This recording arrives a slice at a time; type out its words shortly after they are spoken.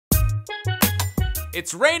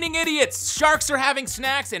It's raining idiots! Sharks are having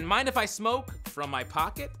snacks, and mind if I smoke from my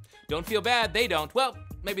pocket? Don't feel bad, they don't. Well,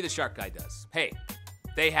 maybe the shark guy does. Hey,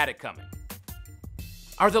 they had it coming.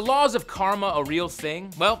 Are the laws of karma a real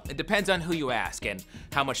thing? Well, it depends on who you ask and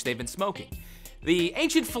how much they've been smoking. The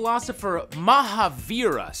ancient philosopher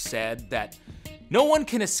Mahavira said that no one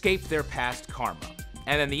can escape their past karma.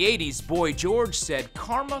 And in the 80s, Boy George said,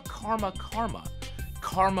 karma, karma, karma.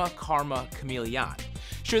 Karma, karma, chameleon.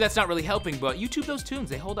 Sure, that's not really helping, but YouTube those tunes,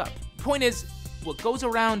 they hold up. Point is, what goes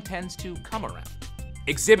around tends to come around.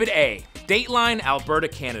 Exhibit A, Dateline, Alberta,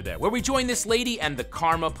 Canada, where we join this lady and the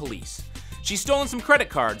karma police. She's stolen some credit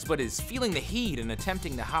cards, but is feeling the heat and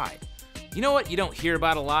attempting to hide. You know what you don't hear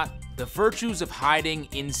about a lot? The virtues of hiding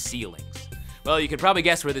in ceilings. Well, you can probably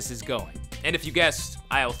guess where this is going. And if you guessed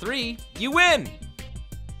aisle 3, you win!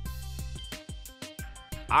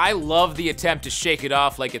 I love the attempt to shake it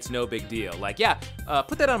off like it's no big deal. Like, yeah,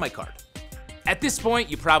 put that on my card. At this point,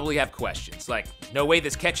 you probably have questions, like, no way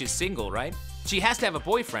this catch is single, right? She has to have a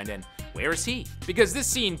boyfriend, and where is he? Because this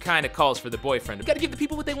scene kinda calls for the boyfriend. We gotta give the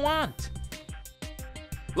people what they want.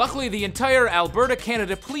 Luckily, the entire Alberta,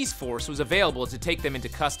 Canada police force was available to take them into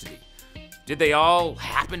custody. Did they all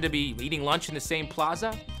happen to be eating lunch in the same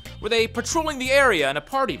plaza? Were they patrolling the area in a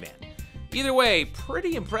party van? Either way,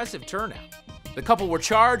 pretty impressive turnout. The couple were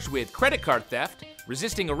charged with credit card theft,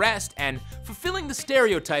 resisting arrest, and fulfilling the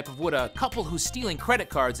stereotype of what a couple who's stealing credit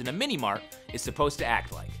cards in a mini-mart is supposed to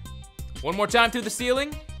act like. One more time through the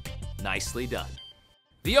ceiling? Nicely done.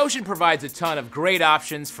 The ocean provides a ton of great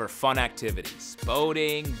options for fun activities.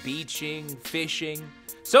 Boating, beaching, fishing.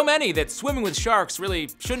 So many that swimming with sharks really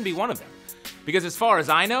shouldn't be one of them. Because as far as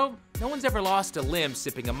I know, no one's ever lost a limb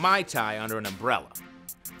sipping a Mai Tai under an umbrella.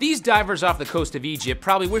 These divers off the coast of Egypt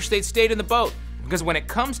probably wish they'd stayed in the boat, because when it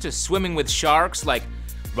comes to swimming with sharks, like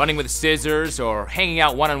running with scissors or hanging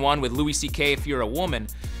out one-on-one with Louis C.K. if you're a woman,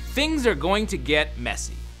 things are going to get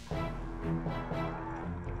messy.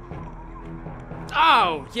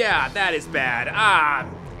 Oh, yeah, that is bad.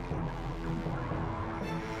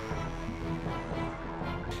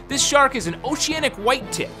 This shark is an oceanic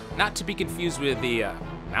whitetip, not to be confused with the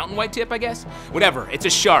mountain whitetip, I guess? Whatever, it's a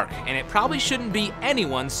shark, and it probably shouldn't be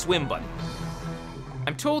anyone's swim buddy.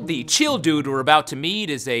 I'm told the chill dude we're about to meet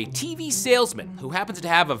is a TV salesman who happens to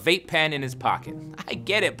have a vape pen in his pocket. I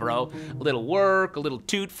get it, bro. A little work, a little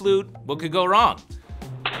toot flute, what could go wrong?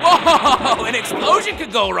 Whoa, an explosion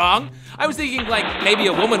could go wrong. I was thinking like maybe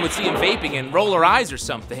a woman would see him vaping and roll her eyes or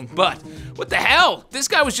something, but what the hell? This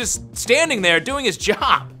guy was just standing there doing his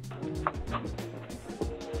job.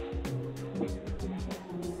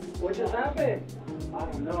 What just happened? I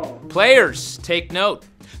don't know. Players, take note.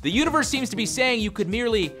 The universe seems to be saying you could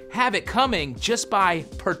merely have it coming just by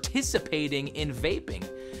participating in vaping.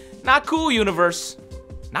 Not cool, universe.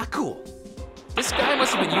 Not cool. This guy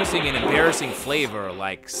must have been using an embarrassing flavor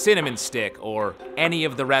like cinnamon stick or any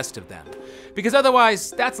of the rest of them, because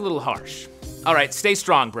otherwise, that's a little harsh. All right, stay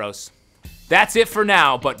strong, bros. That's it for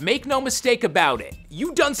now, but make no mistake about it.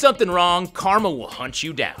 You've done something wrong, karma will hunt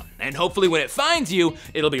you down. And hopefully when it finds you,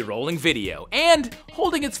 it'll be rolling video and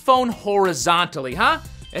holding its phone horizontally, huh?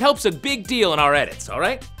 It helps a big deal in our edits, all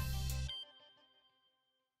right?